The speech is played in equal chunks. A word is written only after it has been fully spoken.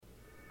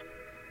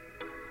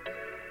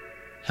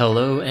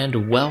Hello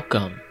and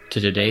welcome to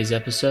today's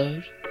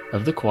episode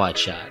of the Quad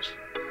Shot,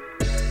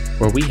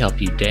 where we help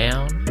you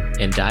down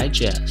and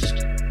digest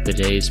the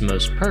day's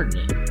most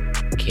pertinent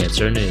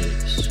cancer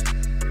news.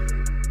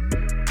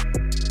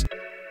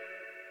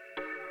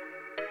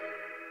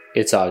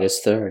 It's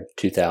August 3rd,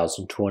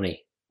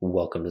 2020.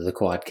 Welcome to the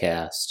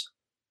Quadcast.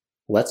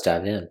 Let's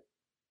dive in.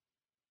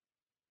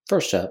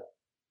 First up,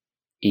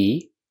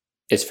 E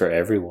is for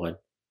everyone.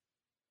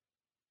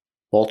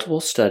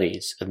 Multiple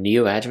studies of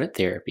neoadjuvant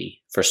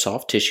therapy for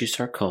soft tissue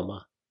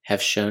sarcoma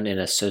have shown an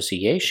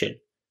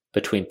association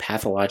between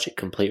pathologic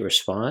complete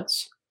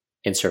response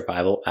and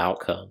survival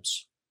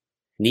outcomes.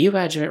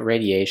 Neoadjuvant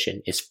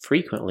radiation is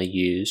frequently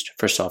used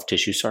for soft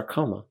tissue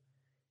sarcoma,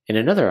 and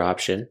another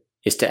option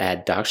is to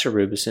add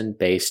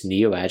doxorubicin-based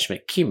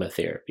neoadjuvant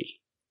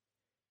chemotherapy.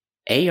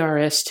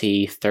 ARST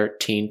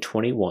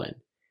 1321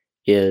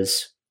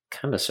 is,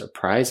 kind of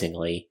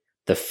surprisingly,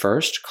 the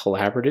first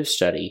collaborative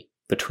study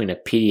between a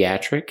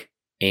pediatric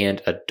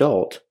and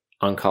adult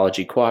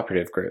oncology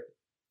cooperative group.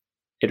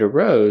 It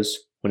arose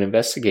when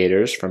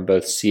investigators from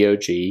both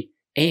COG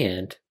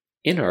and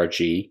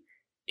NRG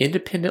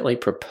independently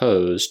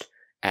proposed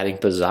adding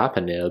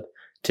pazopanib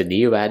to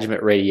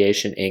neoadjuvant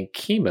radiation and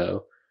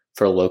chemo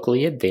for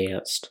locally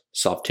advanced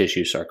soft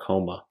tissue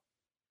sarcoma.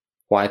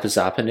 Why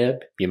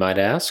pazopanib, you might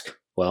ask?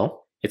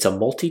 Well, it's a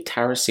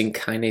multi-tyrosine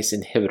kinase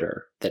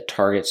inhibitor that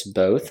targets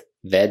both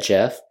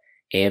VEGF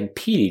and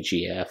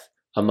PDGF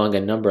among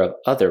a number of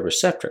other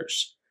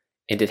receptors,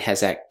 and it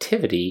has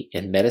activity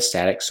in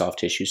metastatic soft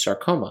tissue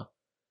sarcoma.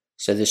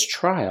 So this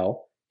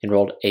trial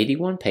enrolled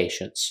 81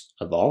 patients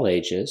of all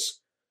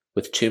ages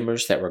with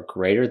tumors that were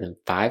greater than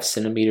 5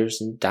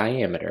 centimeters in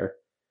diameter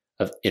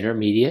of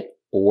intermediate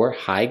or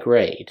high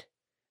grade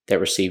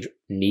that received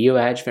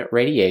neoadjuvant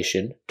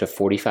radiation to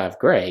 45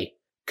 gray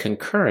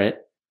concurrent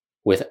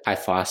with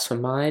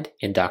ifosfamide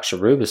and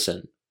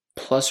doxorubicin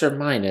plus or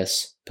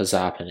minus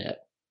pazopanib.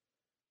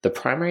 The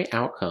primary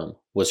outcome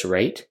was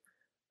rate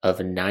of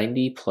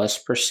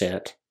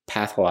 90+%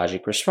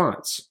 pathologic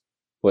response,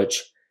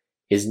 which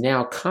is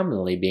now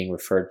commonly being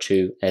referred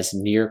to as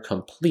near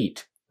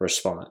complete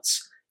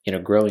response in a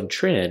growing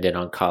trend in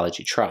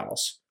oncology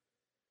trials.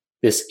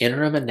 This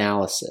interim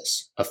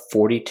analysis of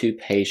 42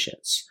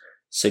 patients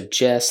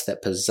suggests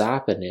that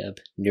pazopanib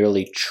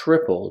nearly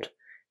tripled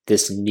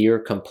this near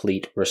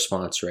complete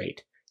response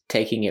rate,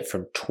 taking it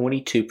from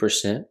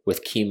 22%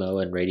 with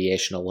chemo and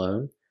radiation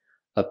alone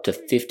up to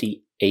 58%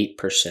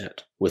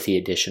 with the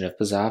addition of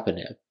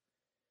pazopanib.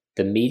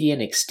 The median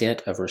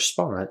extent of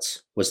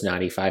response was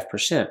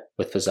 95%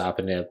 with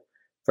pazopanib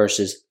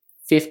versus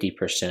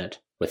 50%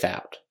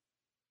 without.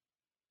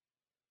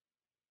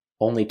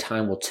 Only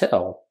time will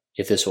tell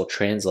if this will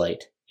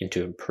translate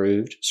into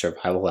improved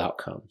survival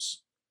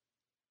outcomes.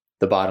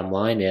 The bottom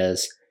line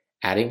is,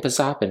 adding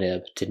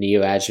pazopanib to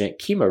neoadjuvant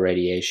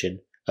chemoradiation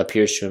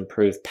appears to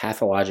improve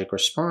pathologic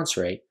response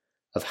rate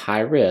of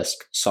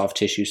high-risk soft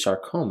tissue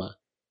sarcoma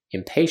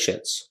in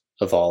patients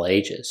of all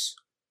ages.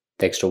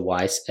 Thanks to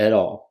Weiss et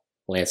al.,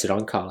 Lancet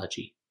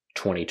Oncology,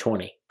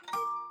 2020.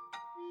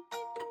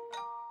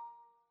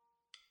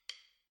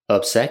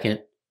 Up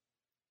second,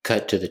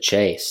 cut to the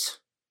chase.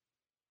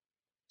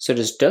 So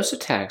does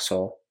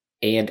docetaxel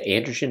and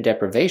androgen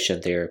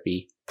deprivation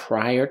therapy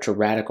prior to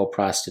radical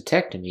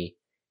prostatectomy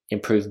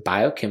improve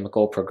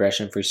biochemical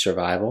progression-free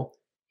survival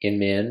in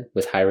men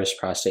with high-risk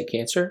prostate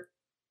cancer?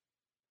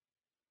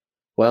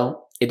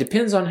 Well, it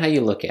depends on how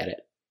you look at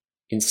it.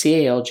 In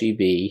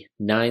CALGB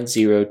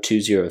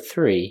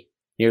 90203,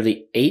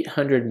 nearly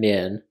 800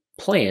 men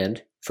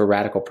planned for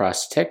radical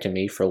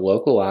prostatectomy for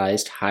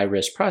localized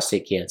high-risk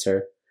prostate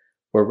cancer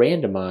were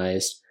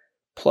randomized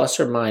plus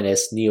or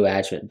minus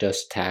neoadjuvant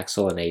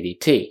docetaxel and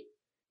ADT.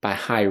 By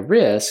high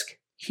risk,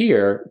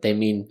 here they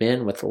mean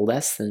men with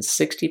less than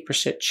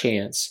 60%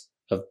 chance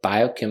of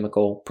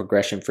biochemical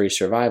progression-free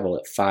survival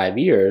at 5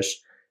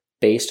 years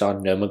based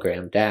on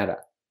nomogram data.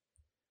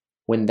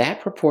 When that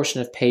proportion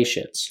of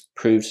patients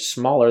proved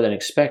smaller than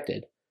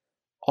expected,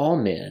 all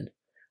men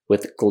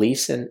with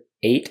Gleason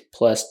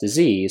 8+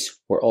 disease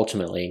were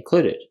ultimately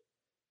included,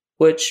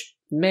 which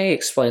may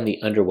explain the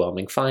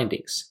underwhelming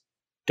findings.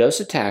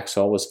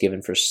 Docetaxel was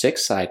given for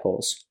 6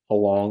 cycles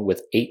along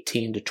with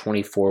 18 to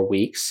 24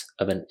 weeks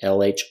of an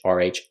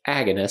LHRH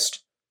agonist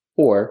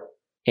or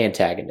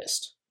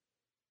antagonist.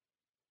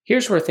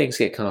 Here's where things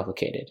get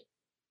complicated.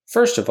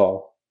 First of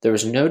all, there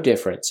was no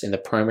difference in the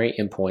primary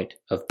endpoint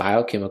of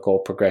biochemical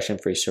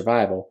progression-free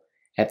survival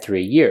at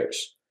 3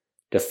 years,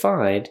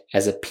 defined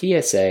as a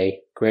PSA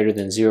greater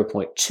than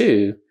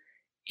 0.2,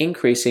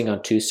 increasing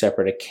on 2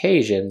 separate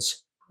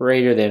occasions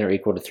greater than or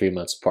equal to 3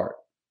 months apart.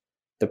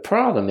 The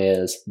problem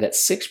is that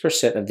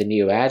 6% of the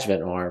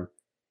neoadjuvant arm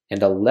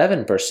and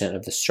 11%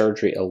 of the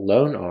surgery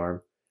alone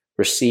arm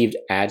received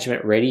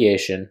adjuvant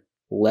radiation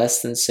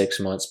less than 6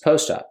 months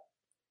post-op,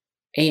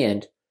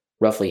 and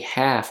roughly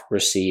half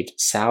received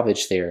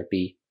salvage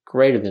therapy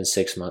greater than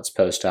 6 months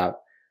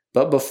post-op,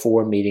 but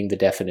before meeting the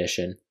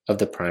definition of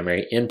the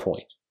primary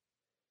endpoint.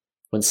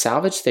 When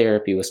salvage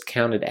therapy was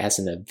counted as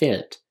an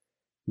event,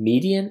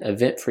 median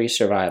event-free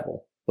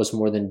survival was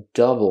more than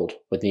doubled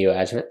with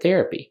neoadjuvant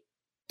therapy,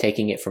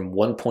 taking it from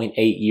 1.8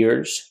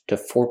 years to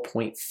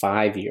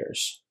 4.5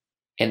 years.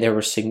 And there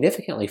were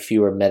significantly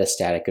fewer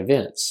metastatic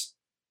events.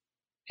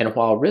 And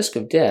while risk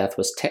of death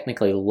was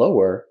technically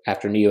lower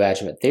after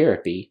neoadjuvant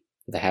therapy,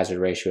 with a hazard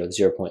ratio of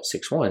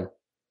 0.61,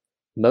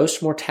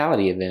 most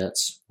mortality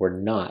events were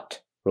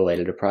not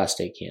related to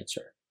prostate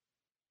cancer.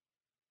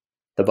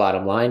 The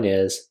bottom line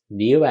is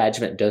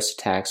neoadjuvant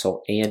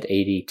docetaxel and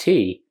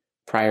ADT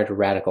prior to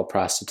radical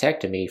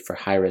prostatectomy for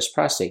high-risk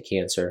prostate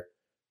cancer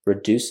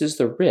reduces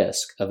the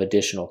risk of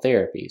additional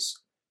therapies,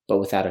 but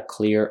without a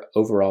clear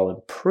overall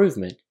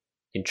improvement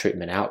in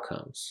treatment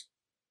outcomes.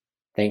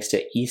 Thanks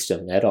to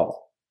Eastham et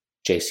al.,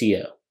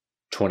 JCO,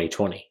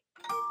 2020.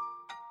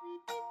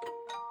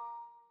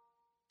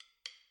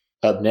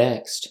 Up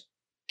next,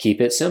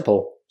 keep it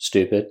simple,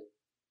 stupid.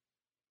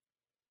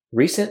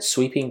 Recent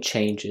sweeping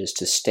changes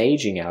to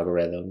staging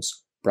algorithms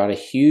brought a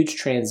huge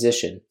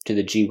transition to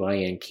the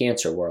GYN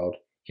cancer world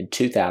in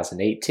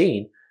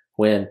 2018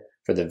 when,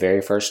 for the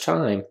very first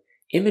time,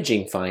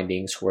 imaging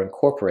findings were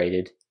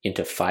incorporated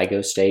into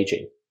FIGO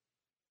staging.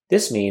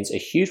 This means a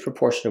huge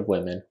proportion of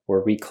women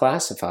were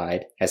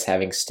reclassified as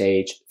having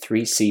stage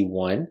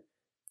 3C1,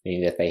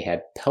 meaning that they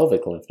had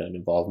pelvic lymph node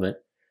involvement,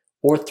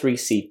 or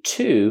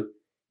 3C2,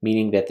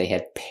 meaning that they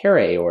had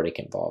para-aortic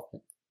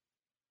involvement.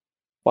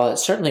 While it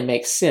certainly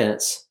makes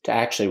sense to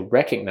actually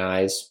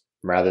recognize,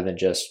 rather than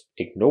just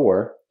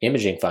ignore,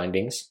 imaging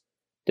findings,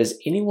 does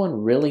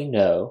anyone really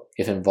know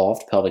if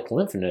involved pelvic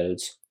lymph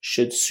nodes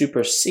should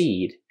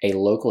supersede a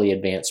locally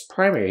advanced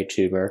primary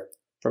tumor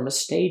from a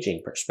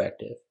staging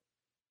perspective?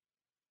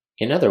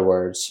 In other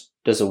words,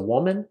 does a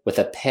woman with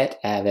a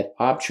PET-avid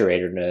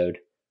obturator node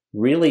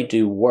really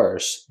do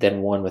worse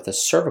than one with a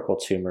cervical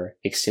tumor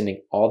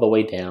extending all the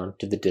way down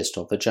to the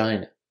distal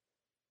vagina?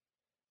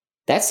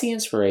 That's the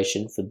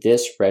inspiration for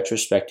this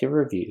retrospective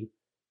review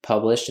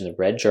published in the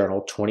Red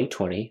Journal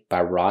 2020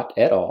 by Rott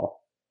et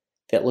al.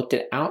 That looked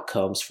at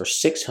outcomes for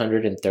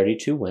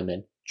 632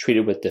 women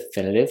treated with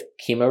definitive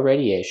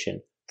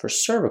chemoradiation for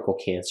cervical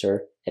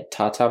cancer at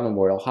Tata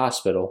Memorial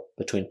Hospital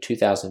between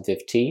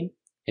 2015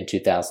 and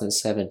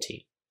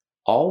 2017.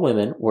 All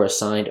women were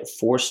assigned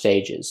 4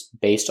 stages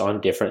based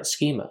on different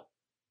schema: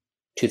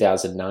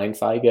 2009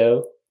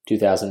 FIGO,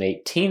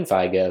 2018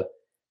 FIGO,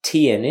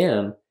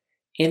 TNM,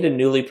 and a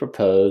newly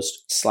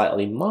proposed,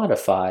 slightly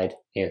modified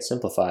and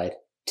simplified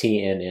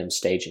TNM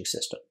staging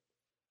system.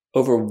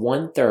 Over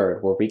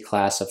 1/3 were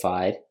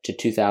reclassified to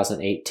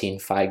 2018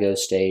 FIGO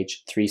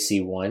stage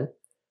 3C1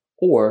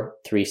 or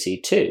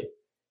 3C2,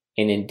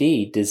 and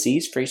indeed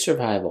disease-free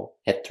survival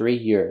at 3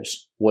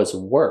 years was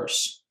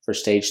worse for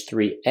stage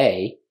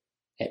 3A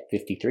at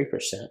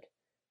 53%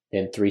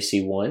 than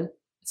 3C1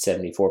 at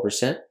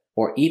 74%,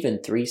 or even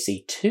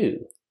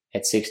 3C2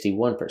 at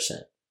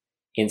 61%.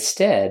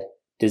 Instead,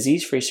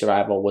 disease-free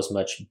survival was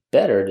much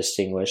better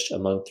distinguished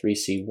among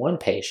 3C1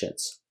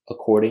 patients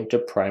according to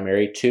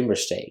primary tumor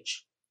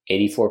stage: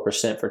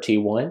 84% for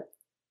T1,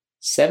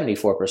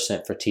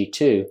 74% for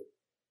T2,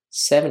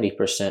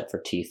 70% for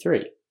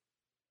T3.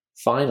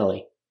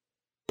 Finally,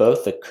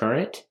 both the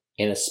current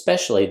and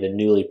especially the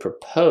newly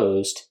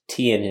proposed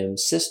TNM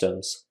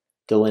systems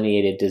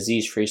delineated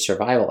disease-free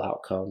survival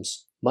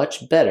outcomes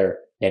much better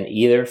than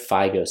either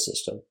FIGO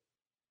system.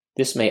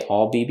 This may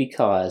all be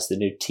because the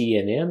new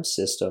TNM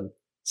system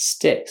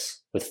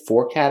sticks with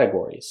 4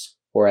 categories,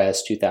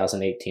 whereas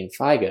 2018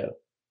 FIGO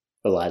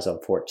relies on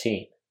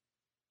 14.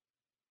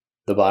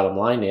 The bottom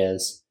line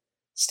is,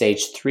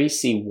 stage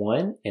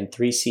 3C1 and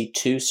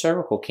 3C2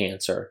 cervical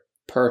cancer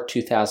per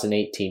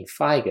 2018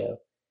 FIGO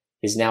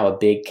is now a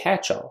big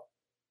catch-all,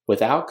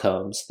 with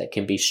outcomes that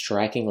can be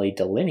strikingly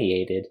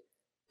delineated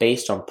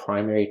based on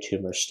primary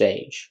tumor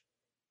stage,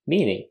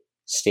 meaning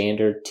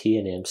standard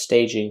TNM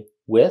staging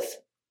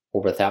with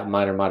or without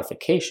minor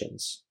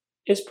modifications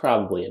is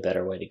probably a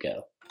better way to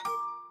go.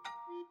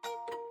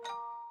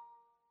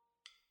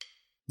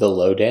 The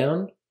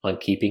lowdown on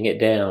keeping it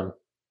down.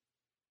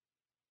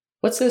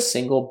 What's the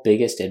single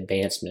biggest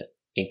advancement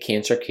in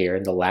cancer care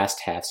in the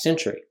last half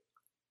century?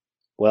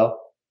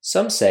 Well,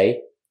 some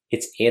say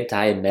it's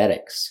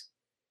antiemetics.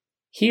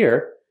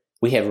 Here,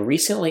 we have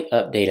recently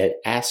updated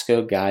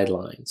ASCO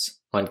guidelines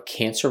on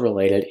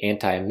cancer-related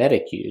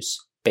antiemetic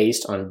use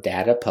based on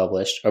data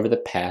published over the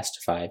past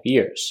 5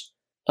 years.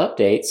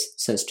 Updates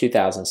since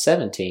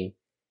 2017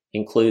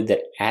 include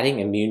that adding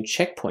immune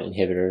checkpoint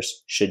inhibitors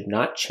should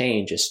not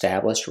change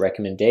established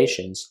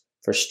recommendations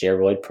for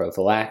steroid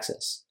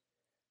prophylaxis.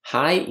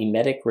 High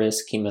emetic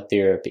risk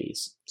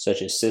chemotherapies,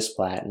 such as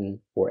cisplatin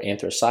or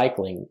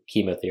anthracycline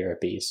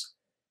chemotherapies,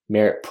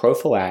 merit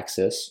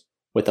prophylaxis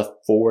with a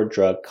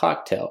 4-drug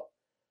cocktail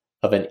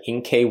of an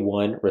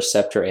NK1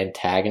 receptor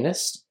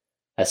antagonist,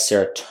 a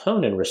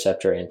serotonin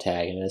receptor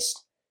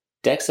antagonist,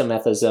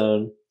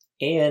 dexamethasone,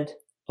 and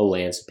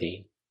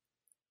olanzapine.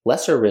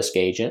 Lesser risk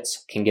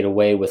agents can get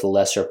away with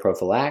lesser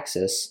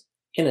prophylaxis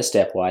in a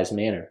stepwise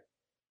manner.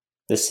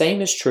 The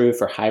same is true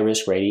for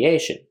high-risk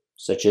radiation,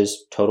 such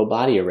as total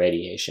body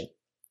irradiation,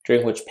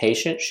 during which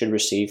patients should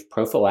receive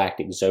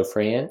prophylactic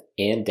Zofran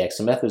and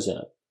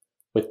dexamethasone,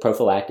 with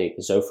prophylactic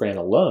Zofran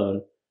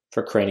alone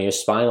for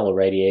craniospinal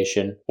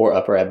irradiation or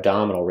upper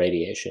abdominal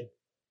radiation.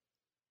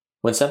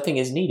 When something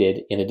is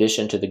needed, in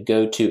addition to the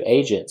go-to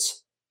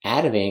agents,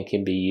 Ativan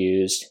can be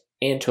used,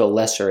 and to a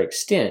lesser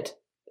extent,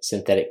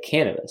 synthetic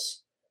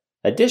cannabis.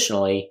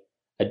 Additionally,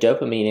 a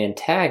dopamine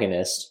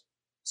antagonist,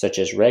 such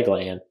as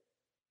Reglan,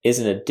 is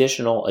an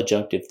additional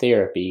adjunctive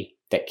therapy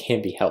that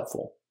can be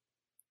helpful.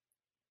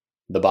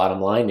 The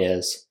bottom line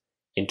is,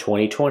 in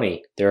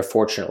 2020, there are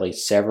fortunately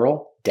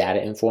several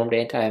data-informed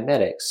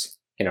antiemetics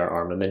in our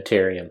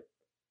armamentarium.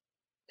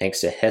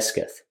 Thanks to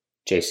Hesketh,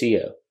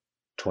 JCO,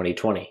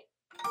 2020.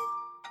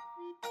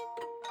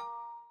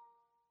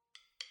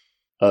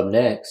 Up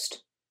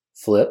next,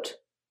 flipped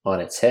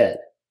on its head.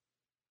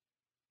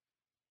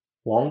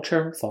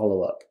 Long-term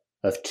follow-up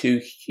of 2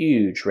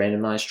 huge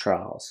randomized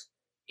trials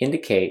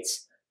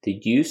indicates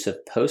the use of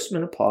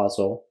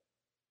postmenopausal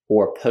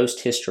or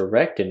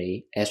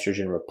post-hysterectomy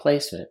estrogen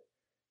replacement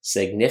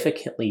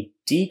significantly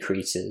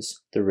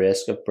decreases the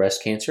risk of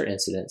breast cancer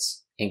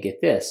incidence and,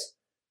 get this,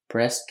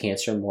 breast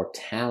cancer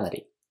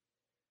mortality,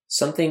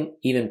 something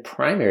even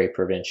primary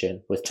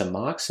prevention with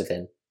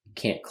tamoxifen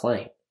can't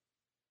claim.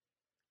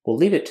 We'll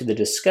leave it to the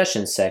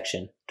discussion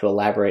section to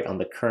elaborate on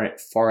the current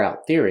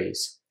far-out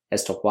theories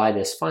as to why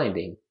this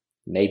finding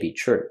may be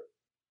true.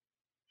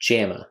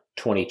 JAMA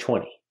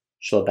 2020,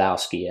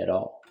 Schlabowski et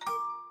al.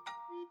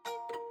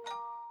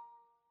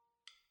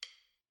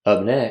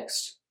 Up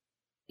next,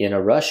 in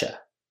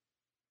Russia.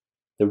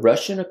 The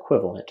Russian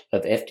equivalent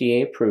of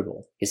FDA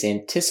approval is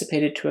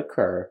anticipated to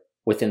occur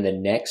within the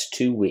next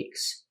 2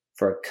 weeks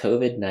for a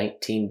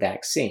COVID-19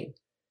 vaccine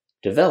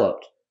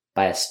developed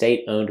by a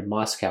state-owned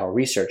Moscow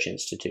research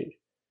institute,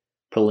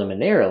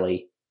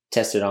 preliminarily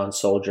tested on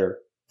soldier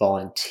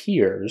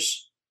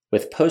volunteers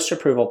with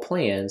post-approval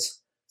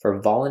plans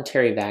for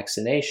voluntary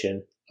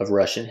vaccination of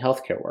Russian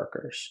healthcare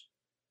workers.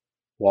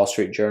 Wall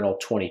Street Journal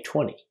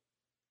 2020,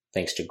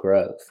 thanks to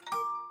Grove.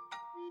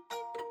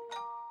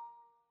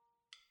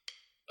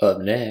 Up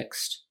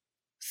next,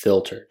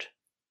 filtered.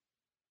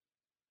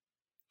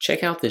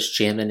 Check out this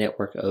JAMA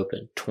Network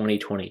Open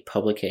 2020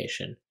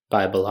 publication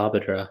by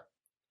Balabhadra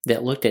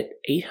that looked at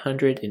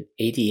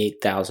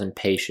 888,000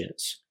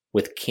 patients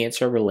with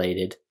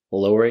cancer-related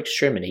lower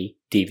extremity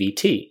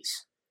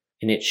DVTs,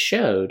 and it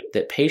showed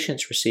that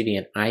patients receiving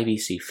an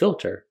IVC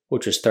filter,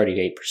 which was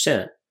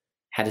 38%,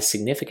 had a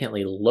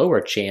significantly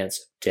lower chance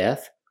of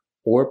death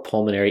or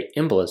pulmonary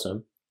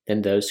embolism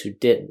than those who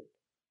didn't,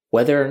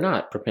 whether or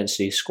not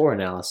propensity score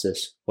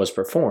analysis was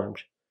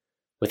performed,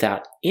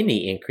 without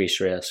any increased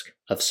risk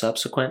of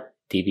subsequent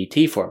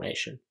DVT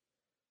formation,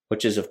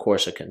 which is of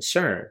course a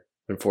concern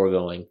when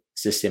foregoing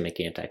systemic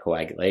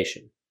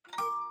anticoagulation.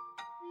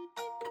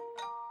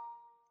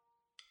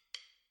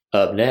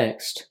 Up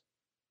next,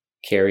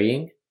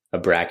 carrying a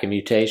BRCA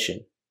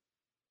mutation.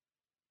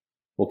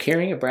 Well,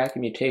 carrying a BRCA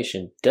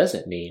mutation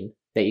doesn't mean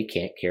that you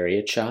can't carry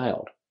a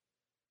child.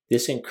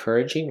 This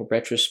encouraging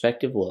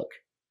retrospective look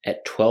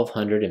at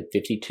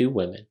 1,252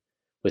 women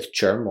with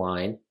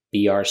germline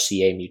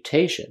BRCA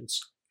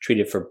mutations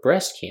treated for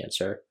breast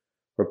cancer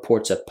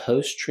reports a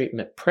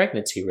post-treatment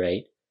pregnancy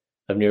rate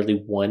of nearly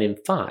 1 in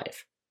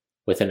 5,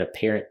 with an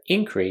apparent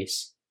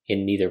increase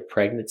in neither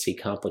pregnancy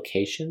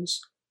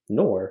complications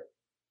nor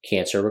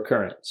cancer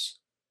recurrence,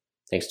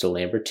 thanks to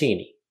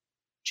Lambertini,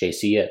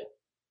 JCO,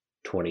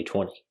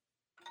 2020.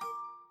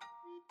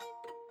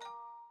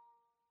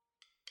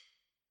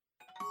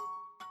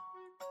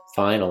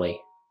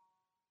 Finally,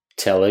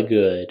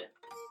 Telegood.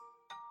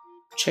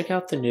 Check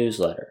out the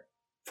newsletter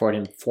for an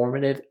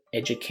informative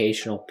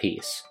educational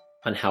piece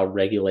on how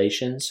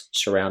regulations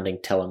surrounding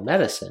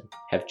telemedicine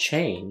have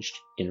changed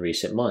in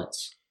recent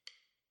months,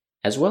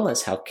 as well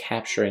as how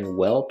capturing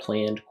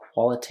well-planned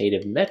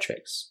qualitative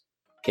metrics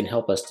can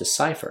help us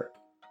decipher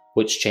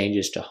which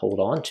changes to hold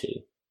on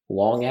to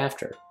long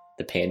after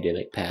the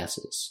pandemic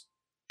passes.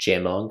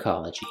 JAMA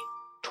Oncology,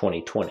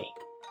 2020,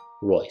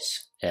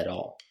 Royce et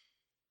al.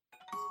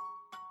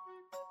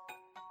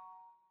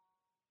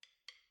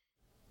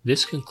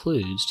 This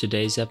concludes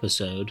today's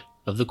episode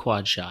of The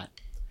Quad Shot.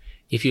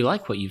 If you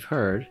like what you've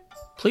heard,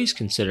 please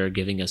consider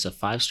giving us a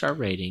 5-star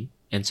rating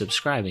and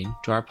subscribing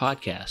to our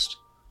podcast.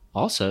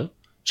 Also,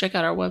 check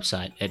out our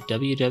website at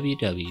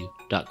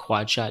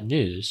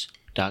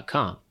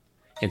www.quadshotnews.com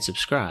and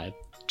subscribe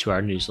to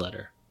our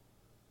newsletter.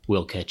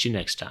 We'll catch you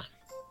next time.